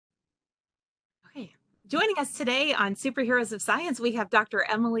Joining us today on Superheroes of Science, we have Dr.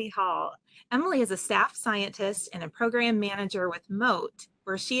 Emily Hall. Emily is a staff scientist and a program manager with Mote,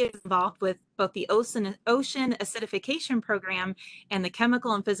 where she is involved with both the ocean acidification program and the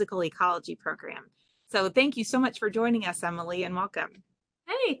chemical and physical ecology program. So thank you so much for joining us, Emily, and welcome.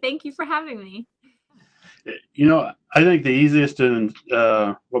 Hey, thank you for having me. I think the easiest and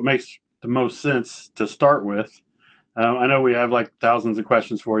what makes the most sense to start with, I know we have like thousands of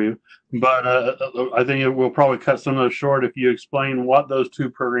questions for you, but I think we'll probably cut some of those short if you explain what those two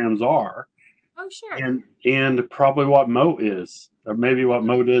programs are. Oh, sure. And probably what Mote is, or maybe what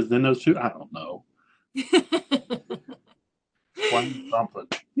Mote is, then those two. I don't know. Explain something.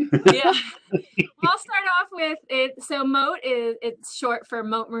 Yeah. Well, I'll start off with it. So Mote it's short for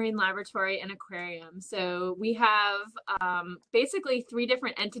Mote Marine Laboratory and Aquarium. So we have basically three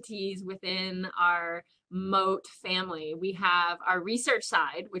different entities within our Mote family. We have our research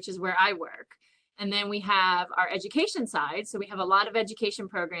side, which is where I work. And then we have our education side. So we have a lot of education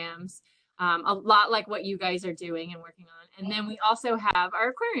programs, a lot like what you guys are doing and working on. And then we also have our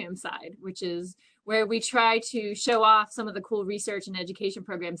aquarium side, which is where we try to show off some of the cool research and education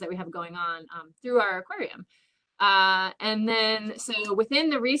programs that we have going on through our aquarium. And then, so within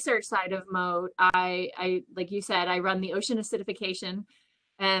the research side of Mote, I, like you said, I run the ocean acidification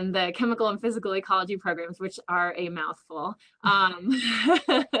and the chemical and physical ecology programs, which are a mouthful.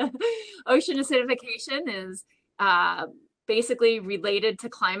 Ocean acidification is basically related to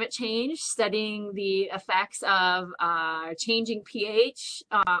climate change, studying the effects of changing pH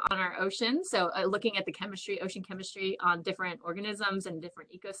on our ocean. So looking at the chemistry, ocean chemistry on different organisms and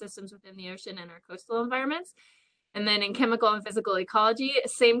different ecosystems within the ocean and our coastal environments. And then in chemical and physical ecology,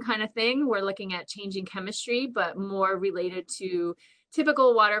 same kind of thing. We're looking at changing chemistry, but more related to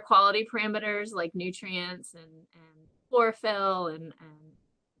typical water quality parameters like nutrients and chlorophyll and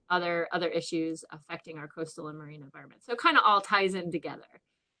other issues affecting our coastal and marine environment. So it kind of all ties in together.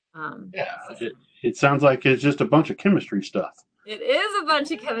 It sounds like it's just a bunch of chemistry stuff. It is a bunch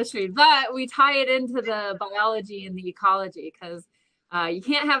of chemistry, but we tie it into the biology and the ecology because you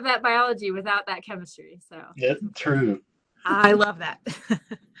can't have that biology without that chemistry. So yeah, true. I love that.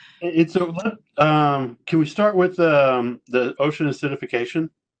 Can we start with the ocean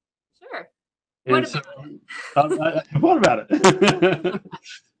acidification? Sure. What about it?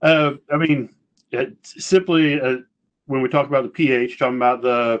 I mean, simply when we talk about the pH, talking about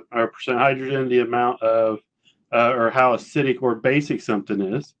our percent hydrogen, the amount of or how acidic or basic something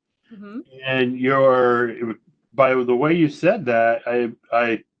is, and by the way you said that,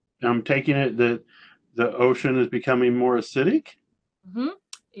 I'm taking it that the ocean is becoming more acidic.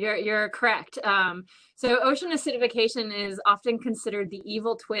 You're correct. So ocean acidification is often considered the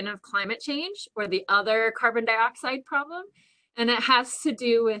evil twin of climate change or the other carbon dioxide problem. And it has to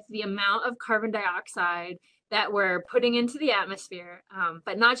do with the amount of carbon dioxide that we're putting into the atmosphere,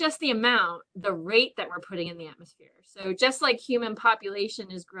 but not just the amount, the rate that we're putting in the atmosphere. So just like human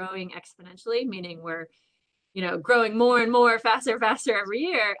population is growing exponentially, meaning we're growing more and more, faster every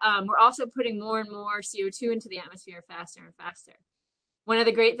year, we're also putting more and more CO2 into the atmosphere faster and faster. One of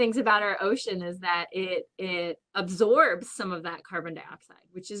the great things about our ocean is that it absorbs some of that carbon dioxide,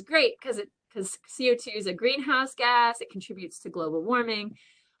 which is great because CO2 is a greenhouse gas. It contributes to global warming.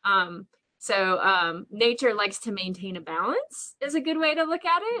 So nature likes to maintain a balance is a good way to look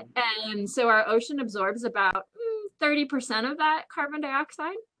at it. And so our ocean absorbs about 30% of that carbon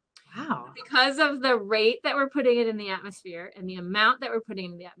dioxide. Wow. Because of the rate that we're putting it in the atmosphere and the amount that we're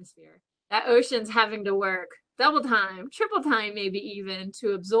putting in the atmosphere, that ocean's having to work double time, triple time, maybe even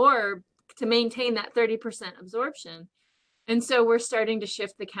to maintain that 30% absorption. And so we're starting to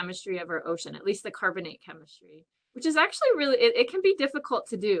shift the chemistry of our ocean, at least the carbonate chemistry, which is actually really, it can be difficult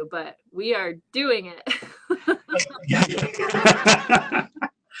to do, but we are doing it.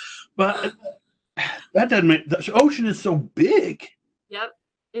 But that doesn't make, the ocean is so big. Yep.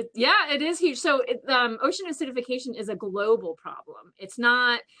 It is huge. So ocean acidification is a global problem. It's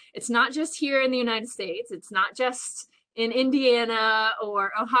not just here in the United States. It's not just in Indiana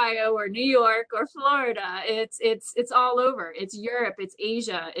or Ohio or New York or Florida. It's all over. It's Europe, it's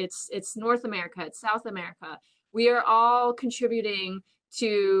Asia, it's North America, it's South America. We are all contributing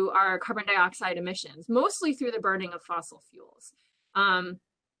to our carbon dioxide emissions, mostly through the burning of fossil fuels.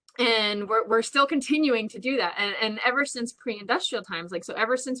 And we're still continuing to do that. And ever since pre-industrial times, so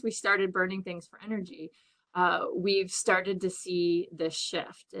ever since we started burning things for energy, we've started to see this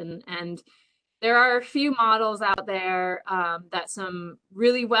shift. And there are a few models out there that some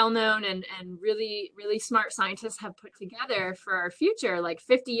really well-known and really, really smart scientists have put together for our future, like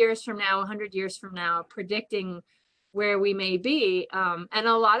 50 years from now, 100 years from now, predicting where we may be. And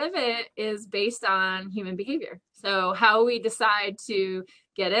a lot of it is based on human behavior. So how we decide to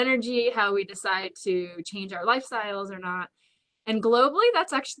get energy, how we decide to change our lifestyles or not. And globally,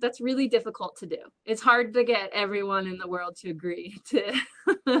 that's really difficult to do. It's hard to get everyone in the world to agree to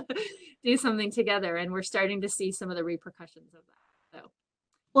do something together. And we're starting to see some of the repercussions of that. So,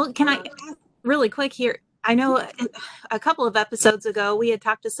 well, can I ask really quick here? I know a couple of episodes ago we had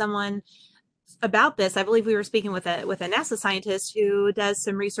talked to someone about this. I believe we were speaking with a NASA scientist who does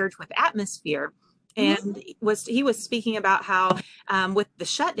some research with atmosphere, and he was speaking about how with the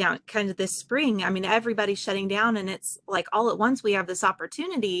shutdown kind of this spring, I mean, everybody's shutting down, and it's like all at once we have this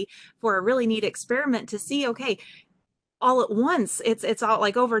opportunity for a really neat experiment to see, okay, all at once, it's all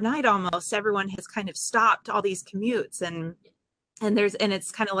like overnight almost, everyone has kind of stopped all these commutes, and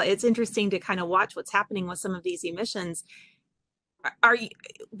it's kind of like, it's interesting to kind of watch what's happening with some of these emissions. Are you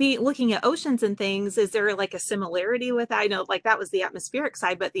looking at oceans and things? Is there like a similarity with that? I know like that was the atmospheric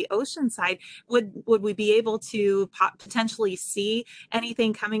side, but the ocean side, would we be able to potentially see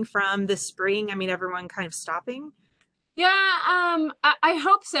anything coming from the spring? I mean, everyone kind of stopping. Yeah, I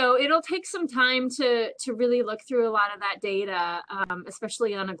hope so. It'll take some time to really look through a lot of that data,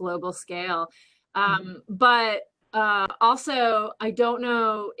 especially on a global scale. But also, I don't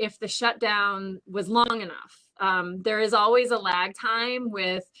know if the shutdown was long enough. There is always a lag time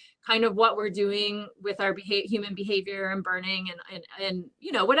with kind of what we're doing with our human behavior and burning and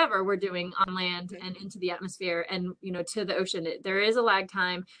you know, whatever we're doing on land and into the atmosphere and, you know, to the ocean. There is a lag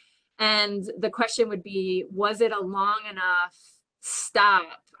time. And the question would be, was it a long enough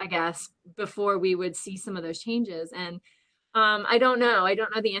stop, I guess, before we would see some of those changes? And I don't know. I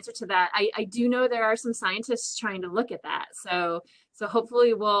don't know the answer to that. I do know there are some scientists trying to look at that. So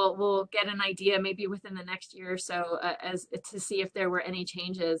hopefully we'll get an idea maybe within the next year or so as to see if there were any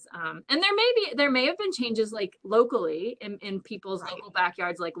changes. And there may have been changes like locally in people's local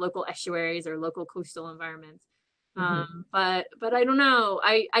backyards, like local estuaries or local coastal environments. But I don't know.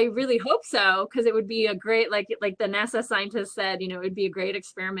 I really hope so, because it would be a great, like the NASA scientists said, you know, it'd be a great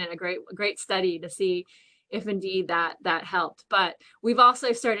experiment, a great study to see if indeed that helped. But we've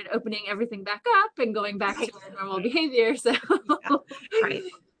also started opening everything back up and going back to our normal behavior. So Right.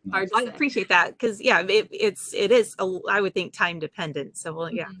 Hard to I say. appreciate that, because yeah, it is I would think time dependent. So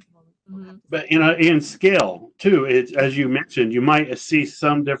well, yeah. But you know, in scale too, it's as you mentioned, you might see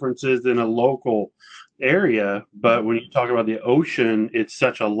some differences in a local area, but when you talk about the ocean, it's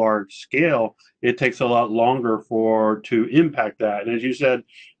such a large scale, it takes a lot longer to impact that. And as you said,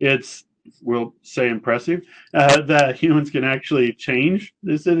 it's, we'll say, impressive that humans can actually change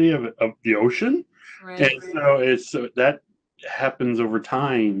the acidity of the ocean. Right. And so that happens over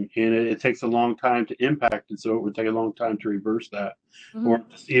time, and it takes a long time to impact it. So it would take a long time to reverse that, or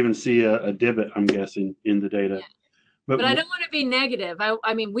even see a divot, I'm guessing, in the data. Yeah. But I don't want to be negative.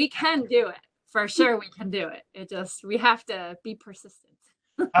 I mean, we can do it. For sure, we can do it. It just, we have to be persistent.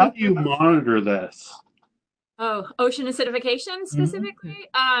 How do you monitor this? Oh, ocean acidification specifically.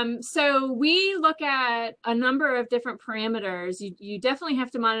 So we look at a number of different parameters. You definitely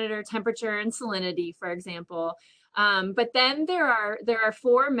have to monitor temperature and salinity, for example. But then there are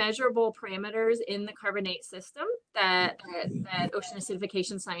 4 measurable parameters in the carbonate system that ocean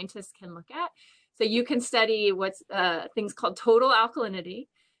acidification scientists can look at. So you can study what's things called total alkalinity.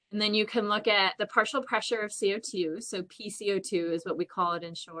 And then you can look at the partial pressure of CO2. So PCO2 is what we call it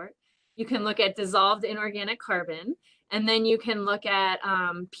in short. You can look at dissolved inorganic carbon, and then you can look at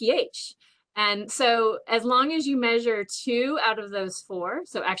pH. And so as long as you measure 2 out of those 4,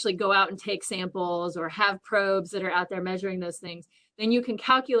 so actually go out and take samples or have probes that are out there measuring those things, then you can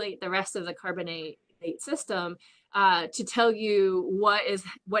calculate the rest of the carbonate system to tell you what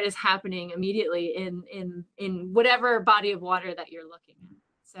is happening immediately in whatever body of water that you're looking at.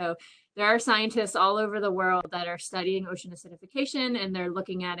 So there are scientists all over the world that are studying ocean acidification, and they're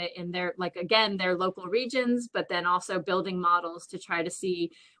looking at it in their, like, again, their local regions, but then also building models to try to see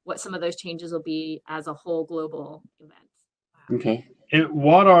what some of those changes will be as a whole global event. Okay. And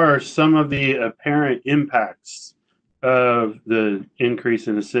what are some of the apparent impacts of the increase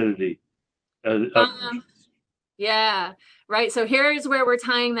in acidity? Yeah, right. So here's where we're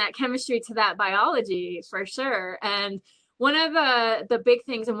tying that chemistry to that biology for sure. And one of the big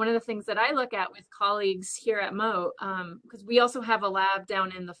things, and one of the things that I look at with colleagues here at Mote, because we also have a lab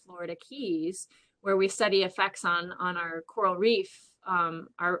down in the Florida Keys where we study effects on our coral reef,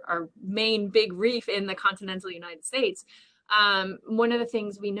 our main big reef in the continental United States. One of the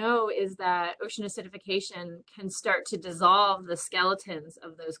things we know is that ocean acidification can start to dissolve the skeletons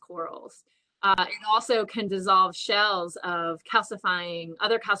of those corals. It also can dissolve shells of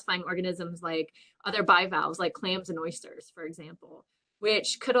other calcifying organisms like other bivalves like clams and oysters, for example,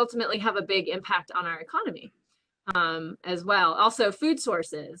 which could ultimately have a big impact on our economy as well. Also food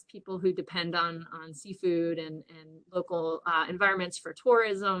sources, people who depend on seafood and local environments for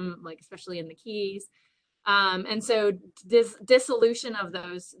tourism, like especially in the Keys. And so dissolution of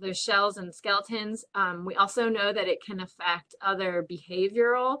those shells and skeletons, we also know that it can affect other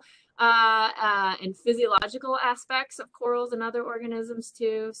behavioral and physiological aspects of corals and other organisms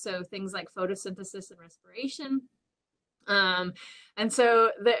too. So things like photosynthesis and respiration. And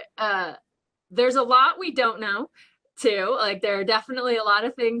so there's a lot we don't know too. Like there are definitely a lot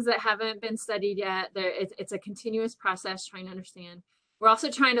of things that haven't been studied yet. It's a continuous process trying to understand. We're also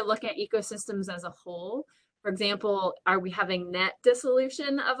trying to look at ecosystems as a whole. For example, are we having net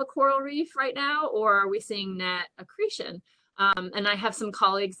dissolution of a coral reef right now, or are we seeing net accretion? And I have some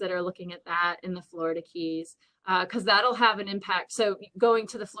colleagues that are looking at that in the Florida Keys, because that'll have an impact. So going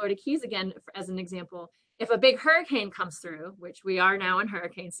to the Florida Keys again, as an example, if a big hurricane comes through, which we are now in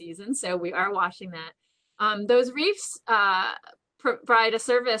hurricane season, so we are watching that, those reefs provide a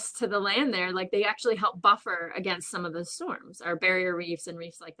service to the land there. Like they actually help buffer against some of the storms, our barrier reefs and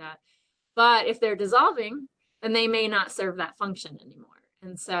reefs like that. But if they're dissolving, then they may not serve that function anymore.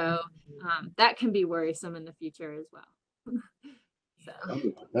 And so that can be worrisome in the future as well.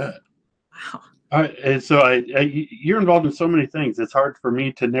 That. Wow. All right, and so you're involved in so many things. It's hard for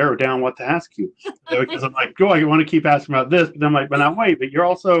me to narrow down what to ask you because I'm like, I want to keep asking about this, but then I'm like, but now wait, but you're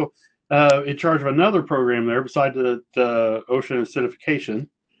also in charge of another program there besides the ocean acidification.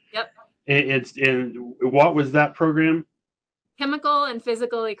 Yep. It's in what was that program? Chemical and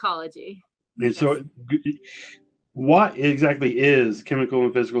physical ecology. And so, what exactly is chemical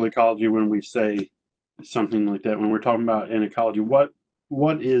and physical ecology when we say something like that? When we're talking about in ecology, what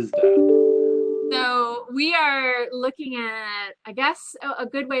is that? So we are looking at, I guess a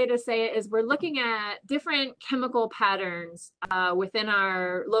good way to say it is we're looking at different chemical patterns within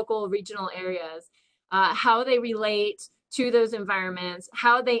our local regional areas, how they relate to those environments,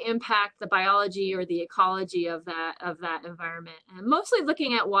 how they impact the biology or the ecology of that environment, and mostly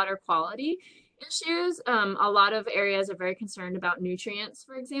looking at water quality issues. A lot of areas are very concerned about nutrients,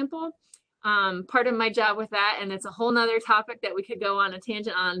 for example. Part of my job with that, and it's a whole nother topic that we could go on a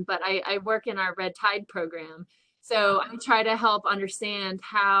tangent on, but I work in our red tide program. So I try to help understand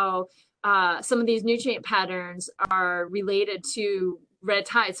how some of these nutrient patterns are related to red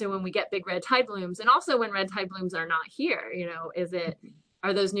tide. So when we get big red tide blooms, and also when red tide blooms are not here,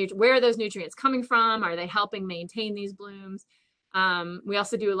 where are those nutrients coming from? Are they helping maintain these blooms? We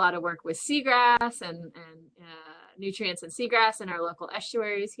also do a lot of work with seagrass and nutrients in seagrass in our local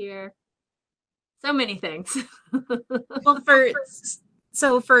estuaries here. So many things. Well,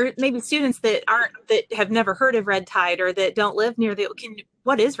 for maybe students that have never heard of red tide or that don't live near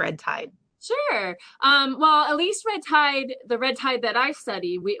what is red tide? Sure. Well, at least red tide, the red tide that I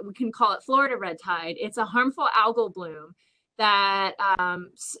study, we can call it Florida red tide. It's a harmful algal bloom that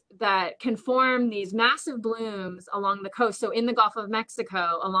can form these massive blooms along the coast. So in the Gulf of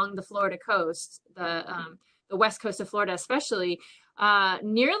Mexico, along the Florida coast, the west coast of Florida especially,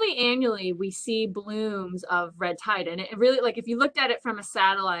 nearly annually we see blooms of red tide. And it really, like if you looked at it from a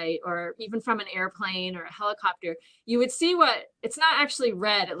satellite or even from an airplane or a helicopter, you would see it's not actually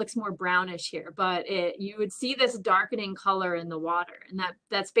red, it looks more brownish here, but you would see this darkening color in the water. And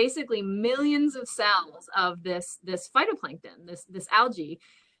that's basically millions of cells of this phytoplankton, this algae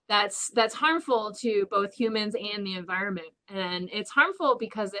that's harmful to both humans and the environment. And it's harmful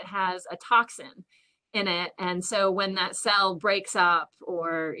because it has a toxin in it. And so when that cell breaks up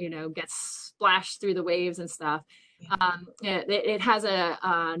or, gets splashed through the waves and stuff, it has a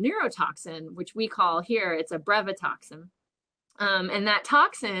neurotoxin, which we call here, it's a brevetoxin. And that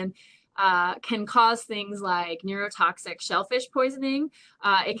toxin can cause things like neurotoxic shellfish poisoning.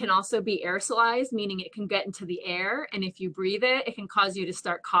 It can also be aerosolized, meaning it can get into the air. And if you breathe it, it can cause you to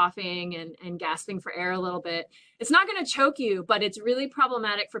start coughing and gasping for air a little bit. It's not going to choke you, but it's really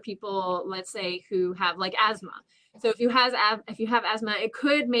problematic for people, let's say, who have like asthma. So if you have asthma, it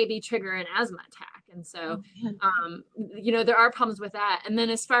could maybe trigger an asthma attack. And so, there are problems with that. And then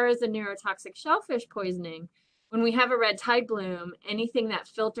as far as the neurotoxic shellfish poisoning, when we have a red tide bloom, anything that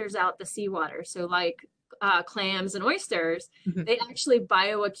filters out the seawater, so like clams and oysters, they actually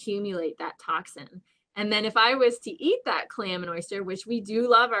bioaccumulate that toxin. And then if I was to eat that clam and oyster, which we do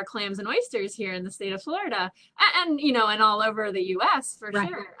love our clams and oysters here in the state of Florida, and all over the US for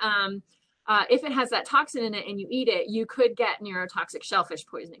sure. If it has that toxin in it and you eat it, you could get neurotoxic shellfish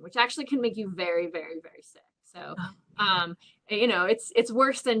poisoning, which actually can make you very, very, very sick. So, it's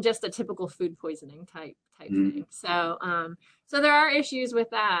worse than just a typical food poisoning type thing. So, so there are issues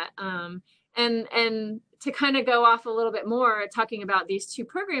with that. And to kind of go off a little bit more, talking about these two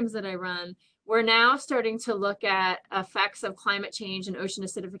programs that I run, we're now starting to look at effects of climate change and ocean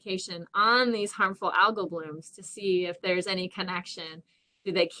acidification on these harmful algal blooms to see if there's any connection.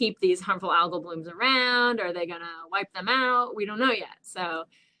 Do they keep these harmful algal blooms around? Are they going to wipe them out? We don't know yet. So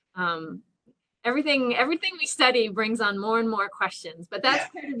everything we study brings on more and more questions, but that's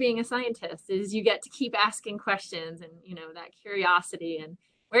part of being a scientist, is you get to keep asking questions, and that curiosity, and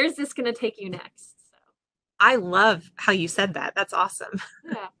where's this going to take you next? So I love how you said that. That's awesome.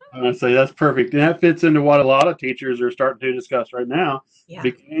 yeah. I'm gonna say that's perfect, and that fits into what a lot of teachers are starting to discuss right now. Yeah.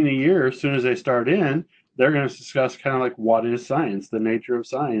 Beginning of the year, as soon as they start in, they're going to discuss kind of like what is science, the nature of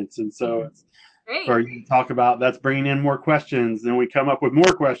science, and so it's, Great. or you talk about that's bringing in more questions, and we come up with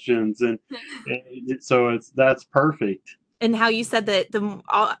more questions, and so that's perfect. And how you said that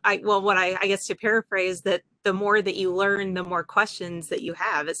I guess to paraphrase, that the more that you learn, the more questions that you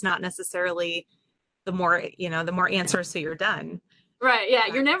have. It's not necessarily the more answers, so you're done. Right. Yeah.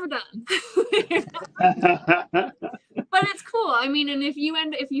 You're never done. But it's cool. I mean, and if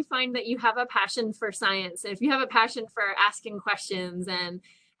you find that you have a passion for science, if you have a passion for asking questions and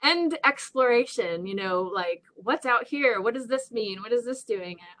exploration, like, what's out here? What does this mean? What is this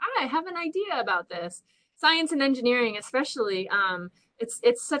doing? I have an idea about this. Science and engineering, especially,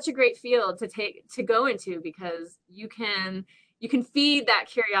 it's such a great field to go into, because you can feed that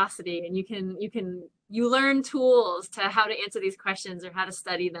curiosity, and you learn tools to how to answer these questions or how to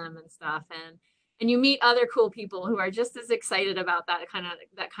study them and stuff, and you meet other cool people who are just as excited about that kind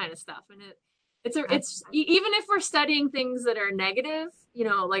of stuff. And it's even if we're studying things that are negative,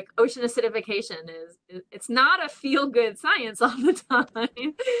 like ocean acidification it's not a feel-good science all the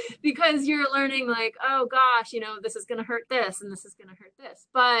time, because you're learning like, oh gosh, this is going to hurt this and this is going to hurt this.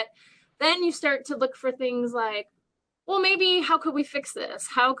 But then you start to look for things like, well, maybe how could we fix this?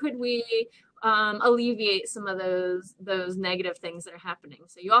 How could we alleviate some of those negative things that are happening?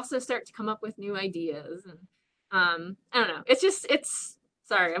 So you also start to come up with new ideas, and I don't know. It's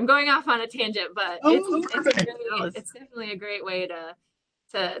sorry, I'm going off on a tangent, but it's definitely a great way to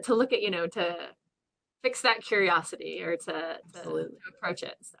look at, to fix that curiosity, or to approach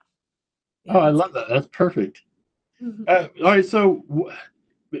it and stuff. Oh, I love that. That's perfect. All right, so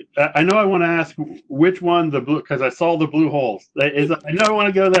I know I want to ask which one, the blue, because I saw the blue holes. I know I want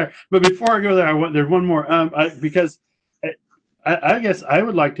to go there, but before I go there, there's one more. Because I guess I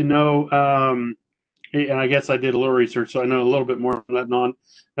would like to know, and I guess I did a little research, so I know a little bit more from that on,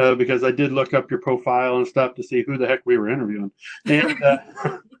 because I did look up your profile and stuff to see who the heck we were interviewing, and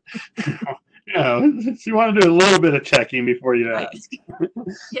you want to do a little bit of checking before you ask.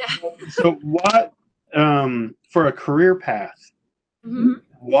 Yeah. So what, for a career path? Mm-hmm.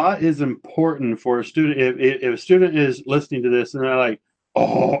 What is important for a student? If a student is listening to this and they're like,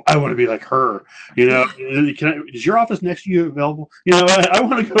 "Oh, I want to be like her," is your office next to you available? I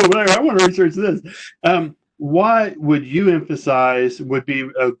want to go there. I want to research this. What would you emphasize would be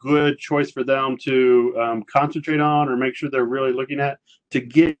a good choice for them to concentrate on, or make sure they're really looking at to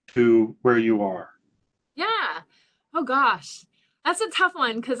get to where you are? Yeah. Oh gosh, that's a tough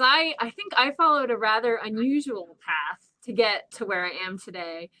one, because I think I followed a rather unusual path to get to where I am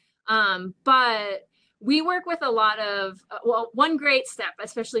today. But we work with a lot of, one great step,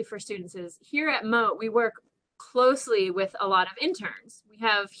 especially for students, is here at Mote, we work closely with a lot of interns. We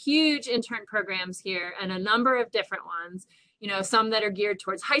have huge intern programs here, and a number of different ones, some that are geared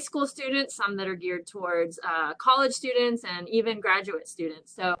towards high school students, some that are geared towards college students, and even graduate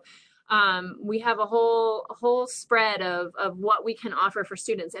students. So we have a whole spread of what we can offer for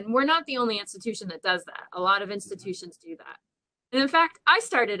students. And we're not the only institution that does that. A lot of institutions do that. And in fact, I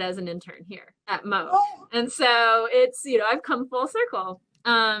started as an intern here at Mote. And so it's, I've come full circle.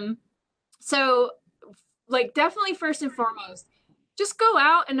 So like, definitely first and foremost, just go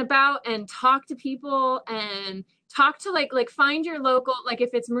out and about and talk to people, and talk to like find your local, like if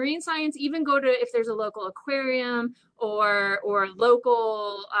it's marine science, even go to, if there's a local aquarium or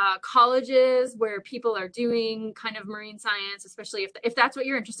local colleges where people are doing kind of marine science, especially if that's what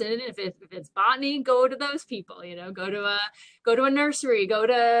you're interested in. If it's botany, go to those people, go to a nursery, go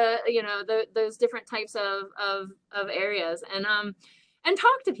to, those different types of areas, and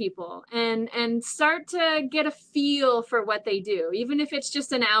talk to people and start to get a feel for what they do. Even if it's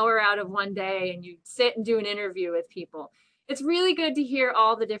just an hour out of one day and you sit and do an interview with people, it's really good to hear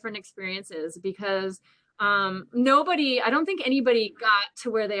all the different experiences, because I don't think anybody got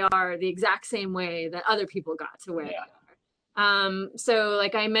to where they are the exact same way that other people got to where they are. So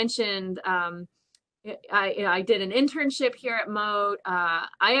like I mentioned, I did an internship here at Mote. I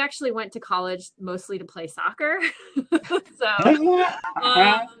actually went to college mostly to play soccer. So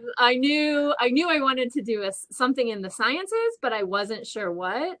I knew I wanted to do something in the sciences, but I wasn't sure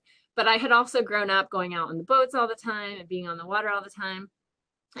what. But I had also grown up going out on the boats all the time and being on the water all the time.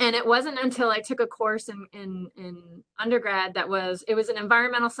 And it wasn't until I took a course in undergrad it was an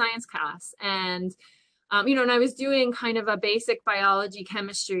environmental science class. And and I was doing kind of a basic biology,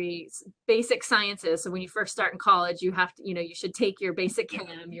 chemistry, basic sciences. So when you first start in college, you have to, you should take your basic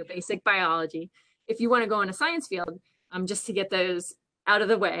chem, your basic biology, if you want to go in a science field, just to get those out of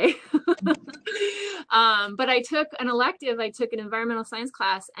the way. But I took an elective, I took an environmental science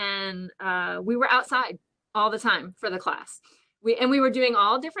class, and we were outside all the time for the class. We were doing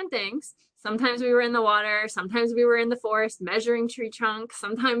all different things. Sometimes we were in the water, sometimes we were in the forest measuring tree trunks,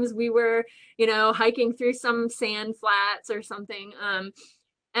 sometimes we were, hiking through some sand flats or something.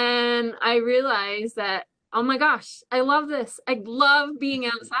 And I realized that, oh my gosh, I love this. I love being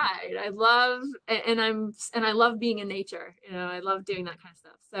outside. I love being in nature. I love doing that kind of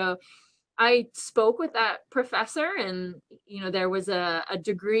stuff. So I spoke with that professor, and there was a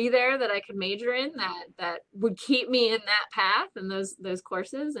degree there that I could major in that would keep me in that path and those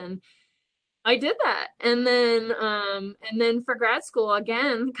courses, and I did that. And then for grad school,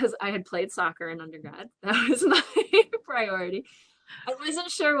 again, because I had played soccer in undergrad, that was my priority. I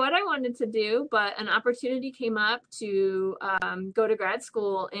wasn't sure what I wanted to do, but an opportunity came up to go to grad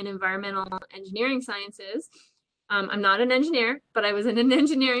school in environmental engineering sciences. I'm not an engineer, but I was in an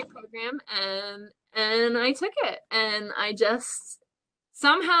engineering program, and I took it, and I just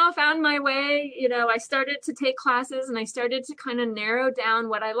somehow found my way. I started to take classes, and I started to kind of narrow down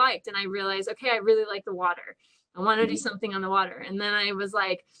what I liked, and I realized, okay, I really like the water. I want to do something on the water. And then I was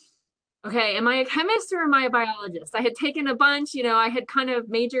like, okay, am I a chemist or am I a biologist? I had taken a bunch, I had kind of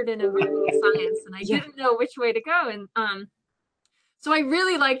majored in environmental science, and I didn't know which way to go. And so I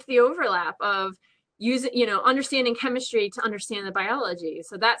really liked the overlap of understanding chemistry to understand the biology.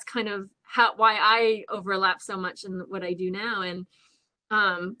 So that's kind of why I overlap so much in what I do now, and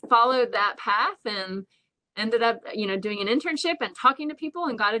followed that path and ended up, doing an internship and talking to people,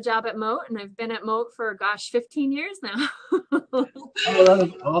 and got a job at Mote. And I've been at Mote for, 15 years now. Oh, that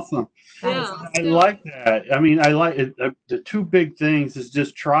is awesome. Yeah, I like that. I mean, I like it. The two big things is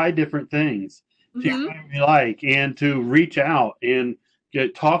just try different things to find what you like, and to reach out and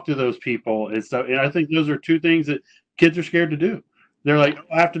talk to those people and stuff. And I think those are two things that kids are scared to do. They're like, oh,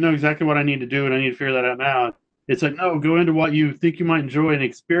 I have to know exactly what I need to do, and I need to figure that out now. It's like, no, go into what you think you might enjoy and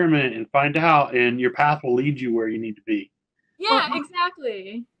experiment and find out, and your path will lead you where you need to be. Yeah,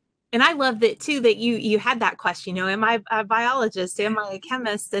 exactly. And I love that too, that you had that question, am I a biologist? Am I a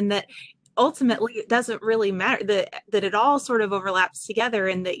chemist? And that ultimately it doesn't really matter, that it all sort of overlaps together,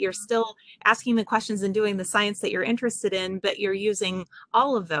 and that you're still asking the questions and doing the science that you're interested in, but you're using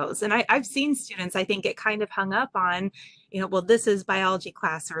all of those. And I've seen students, I think, get kind of hung up on, well, this is biology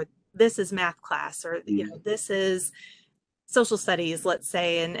class, or this is math class, or this is social studies, let's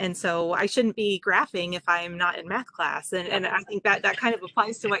say, and so I shouldn't be graphing if I'm not in math class. And I think that kind of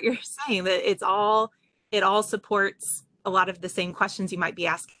applies to what you're saying, that it all supports a lot of the same questions you might be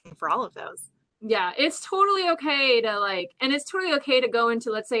asking for all of those. Yeah, it's totally okay to and it's totally okay to go into,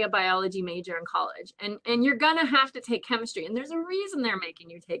 let's say, a biology major in college, and you're gonna have to take chemistry, and there's a reason they're making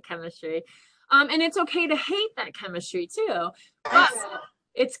you take chemistry. And it's okay to hate that chemistry too, but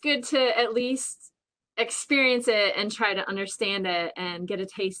it's good to at least experience it and try to understand it and get a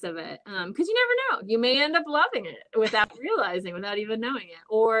taste of it, because you never know, you may end up loving it without realizing, without even knowing it,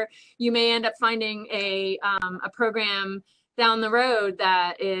 or you may end up finding a program down the road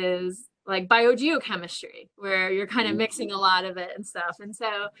that is like biogeochemistry, where you're kind of mixing a lot of it and stuff. And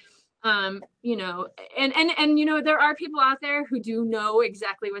so and there are people out there who do know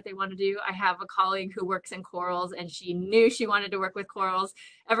exactly what they want to do. I have a colleague who works in corals, and she knew she wanted to work with corals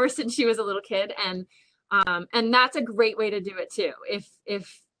ever since she was a little kid, and that's a great way to do it too,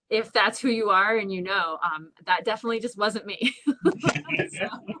 if that's who you are, and that definitely just wasn't me. So,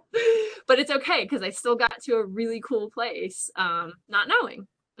 but it's okay, because I still got to a really cool place, not knowing.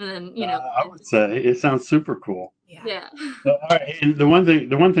 And then, I would say it sounds super cool. Yeah. All right, and the one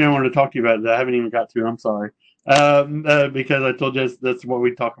thing I wanted to talk to you about that I haven't even got to, I'm sorry, because I told you that's what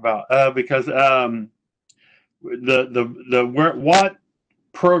we talk about. Because what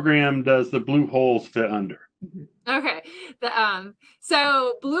program does the blue holes fit under? Okay.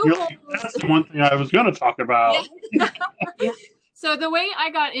 So blue holes. That's the one thing I was going to talk about. Yeah. So the way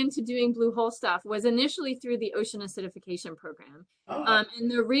I got into doing blue hole stuff was initially through the ocean acidification program. And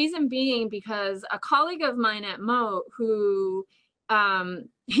the reason being because a colleague of mine at Mote, who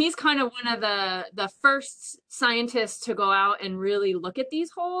he's kind of one of the first scientists to go out and really look at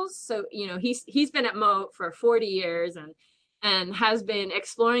these holes. So, you know, he's been at Mote for 40 years and has been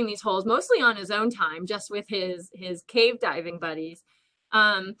exploring these holes mostly on his own time, just with his cave diving buddies.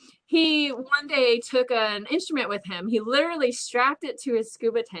 He one day took an instrument with him. He literally strapped it to his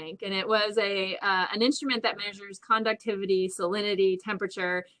scuba tank, and it was an instrument that measures conductivity, salinity,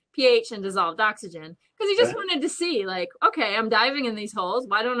 temperature, pH, and dissolved oxygen, because he just wanted to see, like, okay, I'm diving in these holes.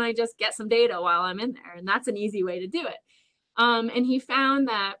 Why don't I just get some data while I'm in there? And that's an easy way to do it. And he found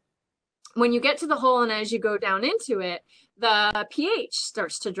that when you get to the hole and as you go down into it, the pH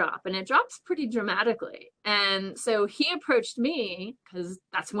starts to drop, and it drops pretty dramatically. And so he approached me, because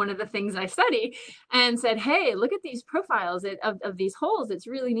that's one of the things I study, and said, hey, look at these profiles of these holes. It's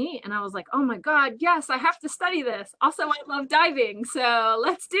really neat. And I was like, oh my God, yes, I have to study this. Also, I love diving, so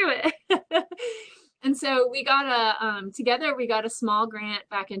let's do it. And so we got together, we got a small grant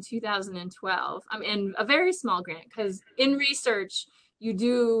back in 2012. And a very small grant, because in research, you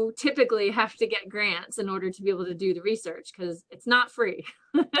do typically have to get grants in order to be able to do the research, because it's not free.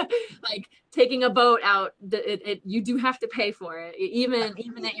 Like taking a boat out, you do have to pay for it, even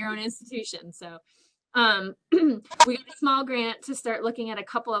at your own institution. So we got a small grant to start looking at a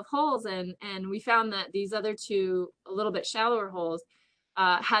couple of holes, and we found that these other two, a little bit shallower holes,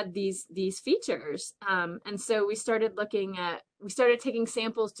 had these features. And so we started taking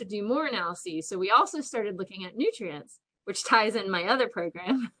samples to do more analyses. So we also started looking at nutrients, which ties in my other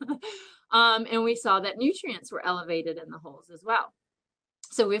program. And we saw that nutrients were elevated in the holes as well.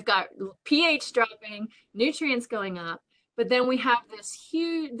 So we've got pH dropping, nutrients going up, but then we have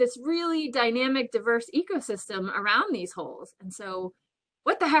this really dynamic, diverse ecosystem around these holes. And so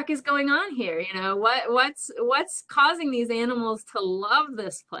what the heck is going on here? You know, what's causing these animals to love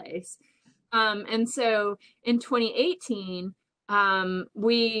this place? And so in 2018,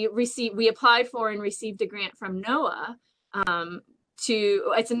 we applied for and received a grant from NOAA.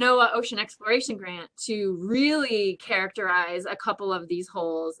 It's a NOAA ocean exploration grant to really characterize a couple of these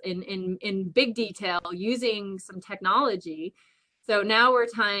holes in big detail using some technology. So now we're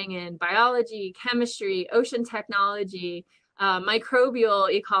tying in biology, chemistry, ocean technology,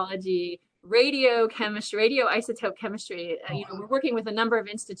 microbial ecology, radioisotope chemistry. You know, we're working with a number of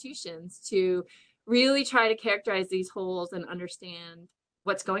institutions to really try to characterize these holes and understand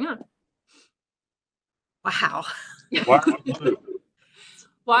what's going on. Wow. Why blue?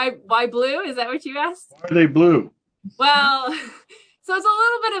 Why blue? Is that what you asked? Why are they blue? Well, so it's a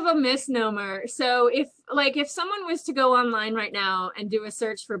little bit of a misnomer. So if someone was to go online right now and do a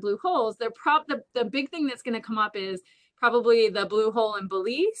search for blue holes, the big thing that's going to come up is probably the blue hole in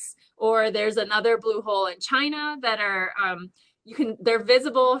Belize, or there's another blue hole in China that are they're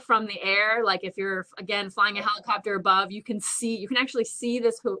visible from the air. Like if you're again flying a helicopter above, you can actually see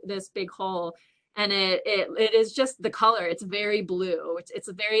this big hole, and it is just the color. It's very blue. It's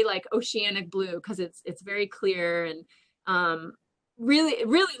a very like oceanic blue, because it's very clear and really,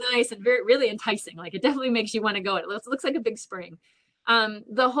 really nice and really enticing. Like it definitely makes you want to go. It looks like a big spring.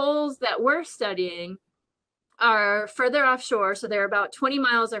 The holes that we're studying are further offshore. So they're about 20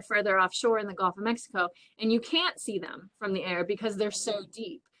 miles or further offshore in the Gulf of Mexico, and you can't see them from the air because they're so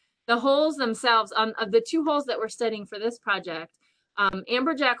deep. The holes themselves, of the two holes that we're studying for this project,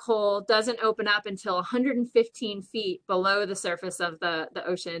 Amberjack hole doesn't open up until 115 feet below the surface of the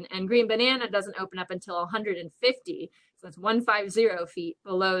ocean, and Green Banana doesn't open up until 150. So that's 150 feet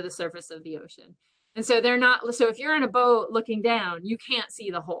below the surface of the ocean. And so so if you're in a boat looking down, you can't see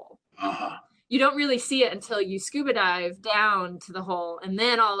the hole. You don't really see it until you scuba dive down to the hole, and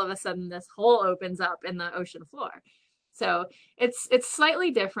then all of a sudden this hole opens up in the ocean floor. So it's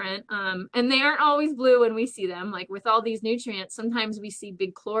slightly different, and they aren't always blue when we see them. Like with all these nutrients, sometimes we see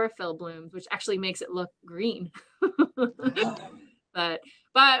big chlorophyll blooms, which actually makes it look green. but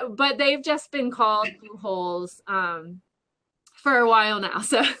they've just been called blue holes for a while now,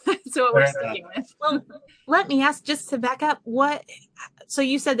 so that's what we're sticking with. Well, let me ask, just to back up, so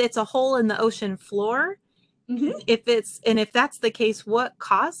you said it's a hole in the ocean floor. Mm-hmm. If that's the case, what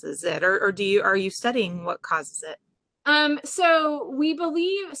causes it, or are you studying what causes it? So we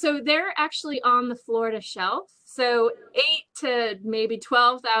believe, they're actually on the Florida shelf. So 8 to maybe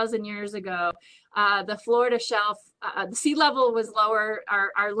 12,000 years ago, the Florida shelf, the sea level was lower,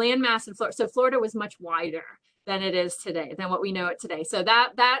 our land mass in Florida. So Florida was much wider than it is today, than what we know it today. So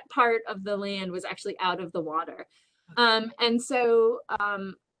that part of the land was actually out of the water. And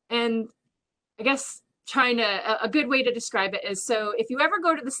I guess a good way to describe it is, so if you ever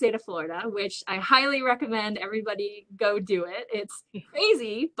go to the state of Florida, which I highly recommend everybody go do it. It's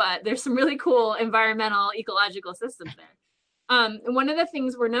crazy, but there's some really cool environmental ecological systems there. And one of the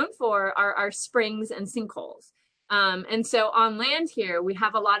things we're known for are our springs and sinkholes. And so on land here, we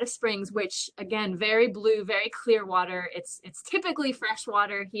have a lot of springs, which again, very blue, very clear water. It's typically fresh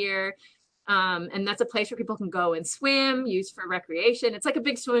water here. And that's a place where people can go and swim, use for recreation. It's like a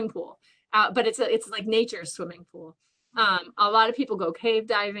big swimming pool, but it's like nature's swimming pool. A lot of people go cave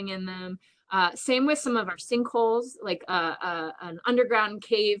diving in them. Same with some of our sinkholes, like an underground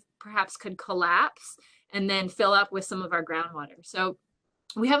cave perhaps could collapse and then fill up with some of our groundwater. So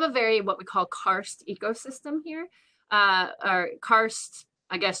we have a very, what we call karst ecosystem here. Or karst,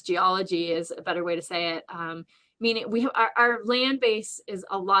 I guess geology is a better way to say it. Meaning we have our land base is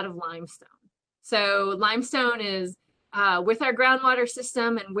a lot of limestone. So limestone is with our groundwater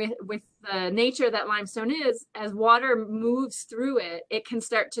system and with the nature that limestone is, as water moves through it, it can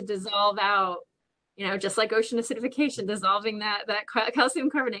start to dissolve out, you know, just like ocean acidification, dissolving that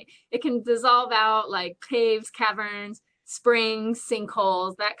calcium carbonate. It can dissolve out like caves, caverns, springs,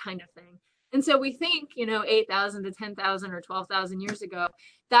 sinkholes, that kind of thing. And so we think, you know, 8,000 to 10,000 or 12,000 years ago,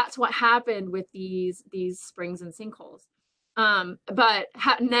 that's what happened with these springs and sinkholes. But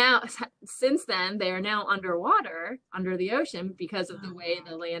now, since then, they are now underwater, under the ocean, because of the way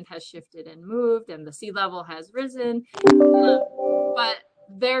the land has shifted and moved and the sea level has risen. But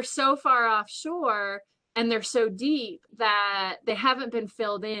they're so far offshore and they're so deep that they haven't been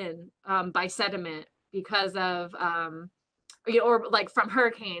filled in by sediment because of, or like from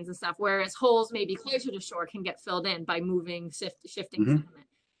hurricanes and stuff, whereas holes maybe closer to shore can get filled in by moving, shifting sediment.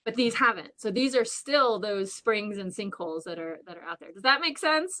 But these haven't. So these are still those springs and sinkholes that are out there. Does that make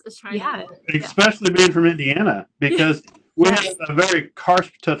sense? Especially being from Indiana, because we have a very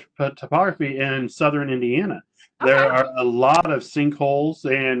karst topography in southern Indiana. Okay. There are a lot of sinkholes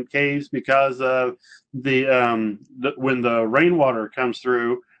and caves because of when the rainwater comes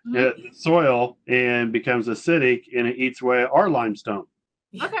through the soil and becomes acidic, and it eats away our limestone.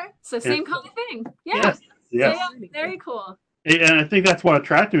 Okay, so same kind of thing. Yeah. Yes. Yeah, very cool. And I think that's what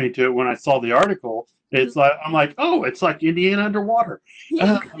attracted me to it when I saw the article. It's like, I'm like, oh, it's like Indiana underwater.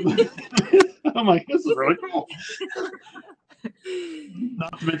 Yeah. I'm like, this is really cool.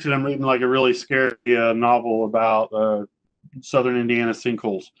 Not to mention, I'm reading like a really scary novel about southern Indiana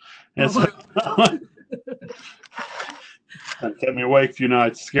sinkholes. And so, that kept me awake a few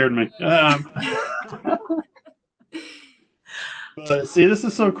nights, scared me. But see, this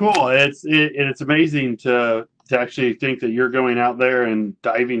is so cool. It's amazing to actually think that you're going out there and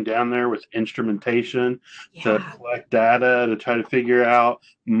diving down there with instrumentation to collect data to try to figure out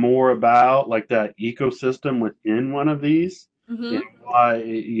more about like that ecosystem within one of these and why,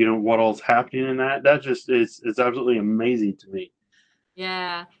 you know, what all's happening in that. That just is absolutely amazing to me.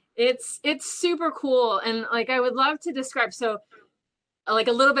 Yeah, it's super cool. And like, I would love to describe, so like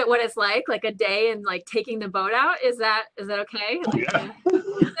a little bit what it's like a day and like taking the boat out. Is that okay? Yeah.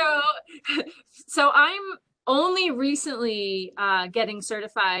 So I'm only recently getting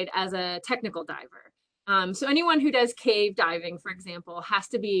certified as a technical diver. So anyone who does cave diving, for example,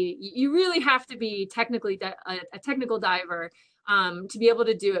 you really have to be technically a technical diver to be able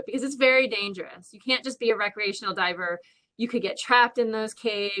to do it, because it's very dangerous. You can't just be a recreational diver. You could get trapped in those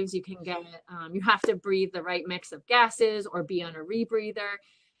caves. You can you have to breathe the right mix of gases or be on a rebreather.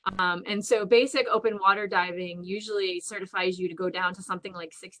 And so basic open water diving usually certifies you to go down to something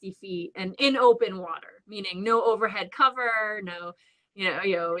like 60 feet and in open water, meaning no overhead cover, no,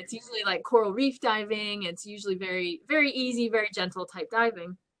 it's usually like coral reef diving. It's usually very, very easy, very gentle type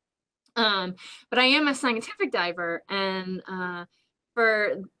diving. But I am a scientific diver, and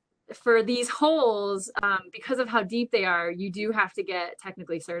for these holes, because of how deep they are, you do have to get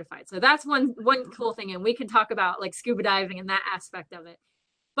technically certified. So that's one cool thing, and we can talk about like scuba diving and that aspect of it.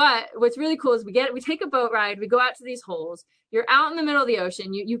 But what's really cool is we take a boat ride, we go out to these holes. You're out in the middle of the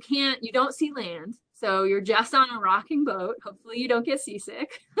ocean. You don't see land. So you're just on a rocking boat. Hopefully you don't get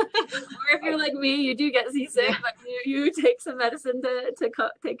seasick. Or if you're like me, you do get seasick, but you take some medicine to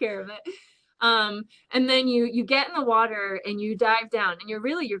take care of it. And then you get in the water and you dive down, and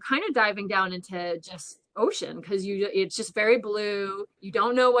you're kind of diving down into just ocean, because it's just very blue. You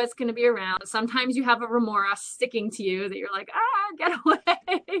don't know what's going to be around. Sometimes you have a remora sticking to you that you're like, get away.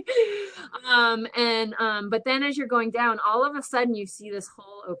 But then as you're going down, all of a sudden you see this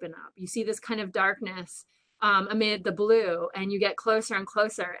hole open up. You see this kind of darkness amid the blue, and you get closer and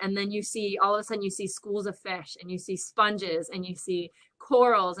closer, and then all of a sudden you see schools of fish, and you see sponges, and you see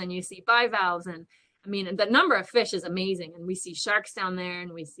corals, and you see bivalves, and I mean the number of fish is amazing. And we see sharks down there,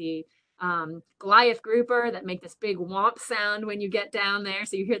 and we see Goliath grouper that make this big womp sound when you get down there.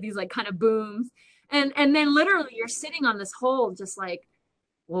 So you hear these like kind of booms, and then literally you're sitting on this hole just like,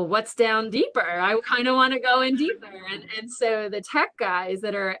 well, what's down deeper? I kind of want to go in deeper. And so the tech guys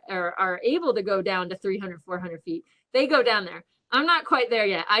that are able to go down to 300, 400 feet, they go down there. I'm not quite there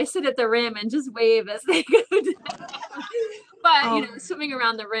yet. I sit at the rim and just wave as they go down. But, you know, swimming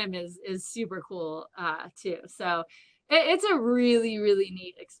around the rim is super cool too. So it's a really, really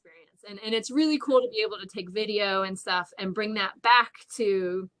neat experience. And it's really cool to be able to take video and stuff and bring that back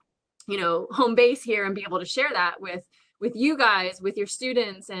to, you know, home base here and be able to share that with you guys, with your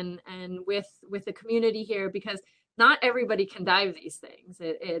students, and with the community here, because not everybody can dive these things.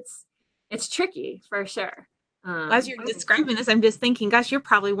 It's tricky for sure. As you're describing this, I'm just thinking, gosh, you're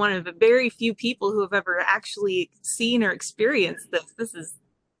probably one of the very few people who have ever actually seen or experienced this.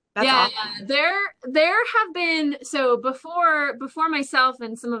 That's awesome. Yeah. There have been, so before myself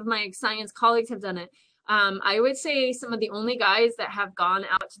and some of my science colleagues have done it, I would say some of the only guys that have gone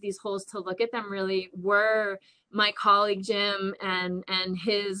out to these holes to look at them really were my colleague Jim and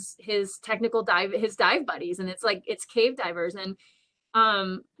his technical dive, his dive buddies. And it's cave divers. And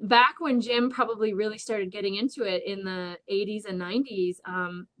back when Jim probably really started getting into it in the 80s and 90s,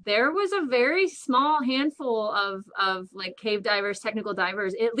 there was a very small handful of like cave divers, technical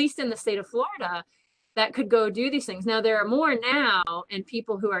divers, at least in the state of Florida, that could go do these things. Now there are more now and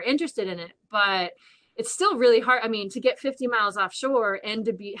people who are interested in it, but it's still really hard. I mean, to get 50 miles offshore and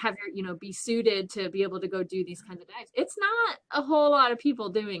to be suited to be able to go do these kinds of dives, it's not a whole lot of people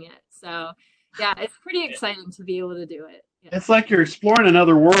doing it. So yeah, it's pretty exciting to be able to do it. Yeah. It's like you're exploring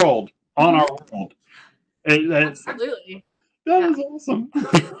another world on our world. Absolutely. That is awesome.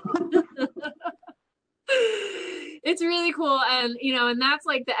 It's really cool. And, you know, and that's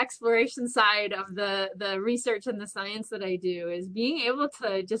like the exploration side of the research and the science that I do, is being able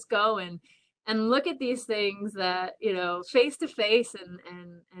to just go and look at these things that, you know, face to face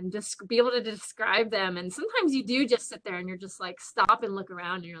and just be able to describe them. And sometimes you do just sit there and you're just like, stop and look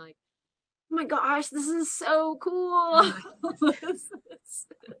around and you're like, oh my gosh, this is so cool.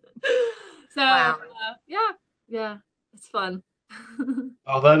 So Wow. yeah, it's fun.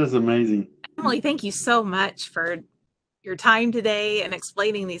 Oh, that is amazing. Emily, thank you so much for your time today and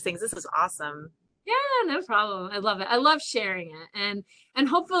explaining these things. This is awesome. Yeah, no problem. I love it. I love sharing it. And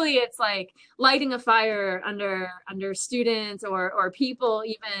hopefully it's like lighting a fire under students or people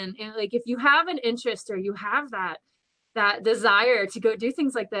even. And like, if you have an interest or you have that desire to go do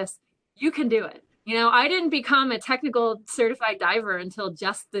things like this, you can do it. You know, I didn't become a technical certified diver until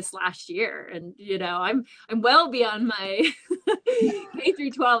just this last year. And, you know, I'm well beyond my K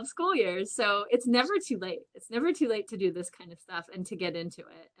through 12 school years. So it's never too late. It's never too late to do this kind of stuff and to get into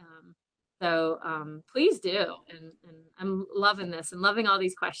it. So please do. And I'm loving this and loving all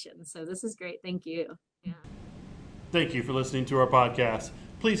these questions. So this is great. Thank you. Yeah. Thank you for listening to our podcast.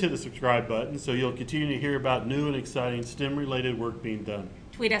 Please hit the subscribe button so you'll continue to hear about new and exciting STEM-related work being done.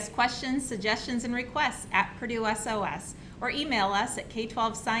 Tweet us questions, suggestions, and requests at Purdue SOS, or email us at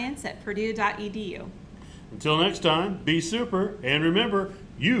k12science@purdue.edu. Until next time, be super, and remember,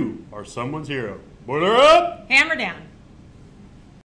 you are someone's hero. Boiler up! Hammer down.